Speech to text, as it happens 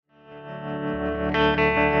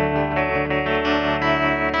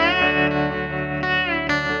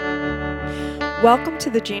Welcome to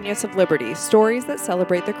The Genius of Liberty, stories that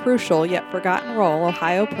celebrate the crucial yet forgotten role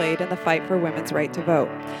Ohio played in the fight for women's right to vote.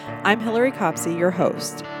 I'm Hillary Copsey, your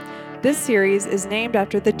host. This series is named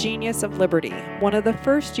after the Genius of Liberty, one of the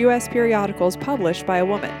first U.S. periodicals published by a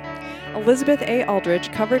woman. Elizabeth A.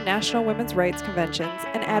 Aldrich covered national women's rights conventions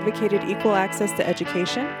and advocated equal access to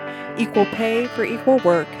education, equal pay for equal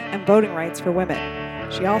work, and voting rights for women.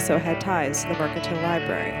 She also had ties to the Mercantile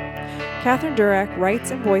Library. Catherine Durack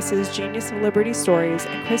writes and voices Genius of Liberty stories,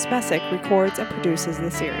 and Chris Messick records and produces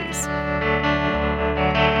the series.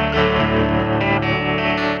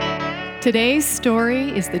 Today's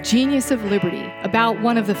story is The Genius of Liberty, about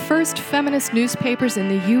one of the first feminist newspapers in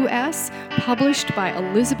the U.S., published by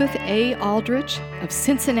Elizabeth A. Aldrich of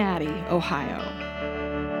Cincinnati, Ohio.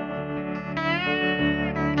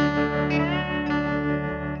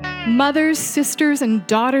 Mothers, sisters, and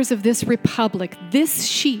daughters of this republic, this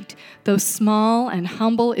sheet, though small and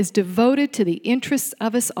humble, is devoted to the interests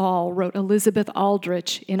of us all, wrote Elizabeth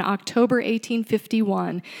Aldrich in October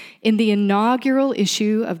 1851 in the inaugural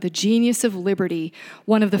issue of The Genius of Liberty,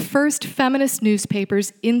 one of the first feminist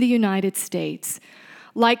newspapers in the United States.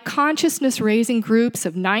 Like consciousness-raising groups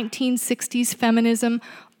of 1960s feminism,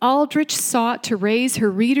 Aldrich sought to raise her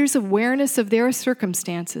readers' awareness of their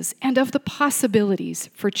circumstances and of the possibilities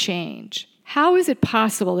for change. How is it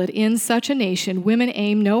possible that in such a nation women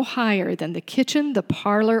aim no higher than the kitchen, the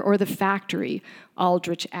parlor, or the factory?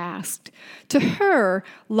 Aldrich asked. To her,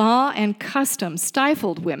 law and custom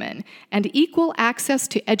stifled women, and equal access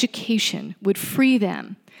to education would free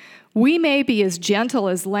them. We may be as gentle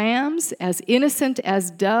as lambs, as innocent as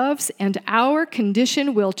doves, and our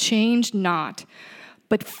condition will change not.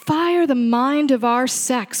 But fire the mind of our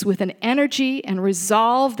sex with an energy and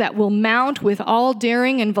resolve that will mount with all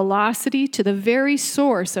daring and velocity to the very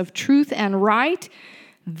source of truth and right,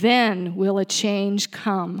 then will a change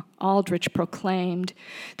come, Aldrich proclaimed.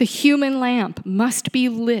 The human lamp must be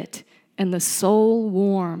lit and the soul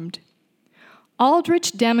warmed.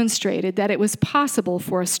 Aldrich demonstrated that it was possible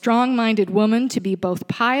for a strong-minded woman to be both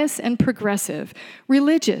pious and progressive,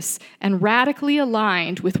 religious and radically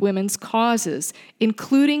aligned with women's causes,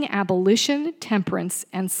 including abolition, temperance,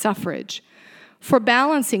 and suffrage. For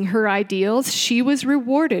balancing her ideals, she was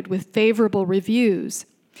rewarded with favorable reviews.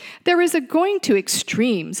 There is a going to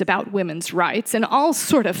extremes about women's rights and all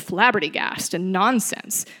sort of flabbergast and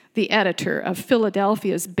nonsense, the editor of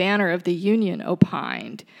Philadelphia's Banner of the Union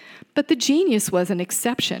opined. But the Genius was an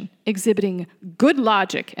exception, exhibiting good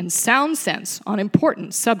logic and sound sense on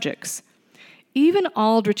important subjects. Even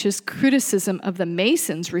Aldrich's criticism of the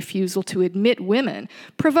Masons' refusal to admit women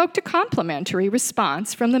provoked a complimentary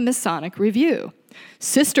response from the Masonic Review.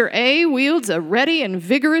 Sister A wields a ready and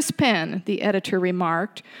vigorous pen, the editor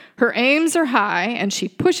remarked. Her aims are high, and she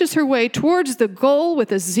pushes her way towards the goal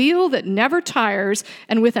with a zeal that never tires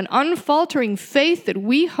and with an unfaltering faith that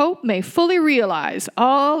we hope may fully realize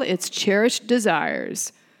all its cherished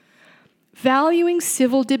desires. Valuing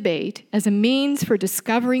civil debate as a means for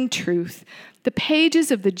discovering truth, the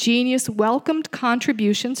pages of The Genius welcomed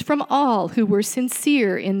contributions from all who were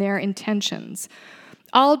sincere in their intentions.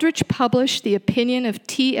 Aldrich published the opinion of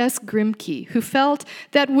T.S. Grimke, who felt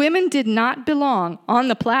that women did not belong on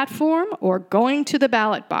the platform or going to the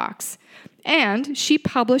ballot box. And she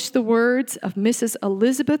published the words of Mrs.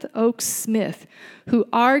 Elizabeth Oakes Smith, who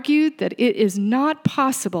argued that it is not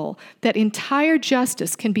possible that entire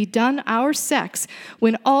justice can be done our sex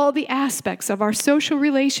when all the aspects of our social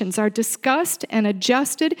relations are discussed and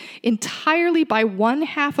adjusted entirely by one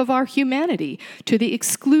half of our humanity to the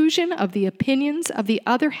exclusion of the opinions of the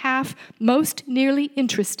other half most nearly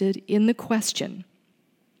interested in the question.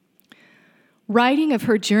 Writing of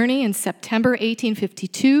her journey in September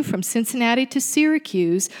 1852 from Cincinnati to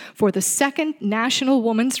Syracuse for the Second National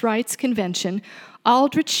Women's Rights Convention,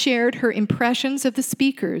 Aldrich shared her impressions of the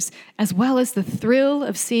speakers, as well as the thrill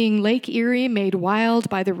of seeing Lake Erie made wild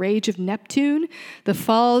by the rage of Neptune, the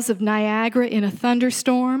falls of Niagara in a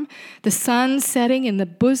thunderstorm, the sun setting in the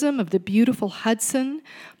bosom of the beautiful Hudson,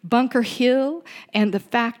 Bunker Hill, and the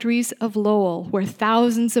factories of Lowell, where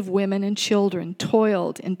thousands of women and children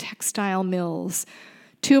toiled in textile mills.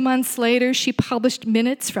 2 months later, she published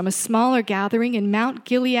minutes from a smaller gathering in Mount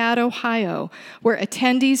Gilead, Ohio, where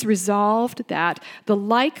attendees resolved that the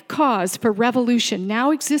like cause for revolution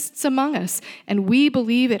now exists among us, and we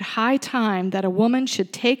believe it high time that a woman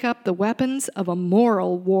should take up the weapons of a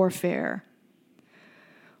moral warfare.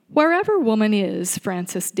 Wherever woman is,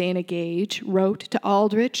 Frances Dana Gage wrote to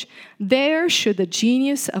Aldrich, there should the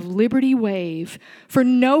genius of liberty wave, for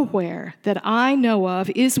nowhere that I know of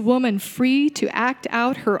is woman free to act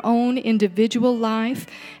out her own individual life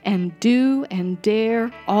and do and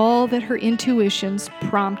dare all that her intuitions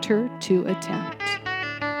prompt her to attempt.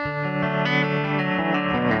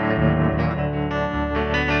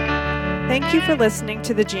 Thank you for listening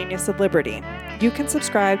to The Genius of Liberty. You can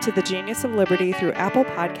subscribe to The Genius of Liberty through Apple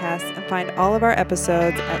Podcasts and find all of our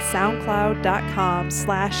episodes at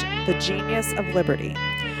soundcloud.com/thegeniusofliberty.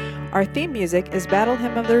 Our theme music is Battle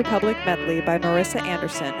Hymn of the Republic Medley by Marissa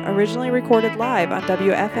Anderson, originally recorded live on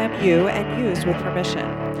WFMU and used with permission.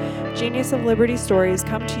 Genius of Liberty stories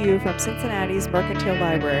come to you from Cincinnati's Mercantile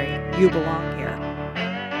Library. You belong here.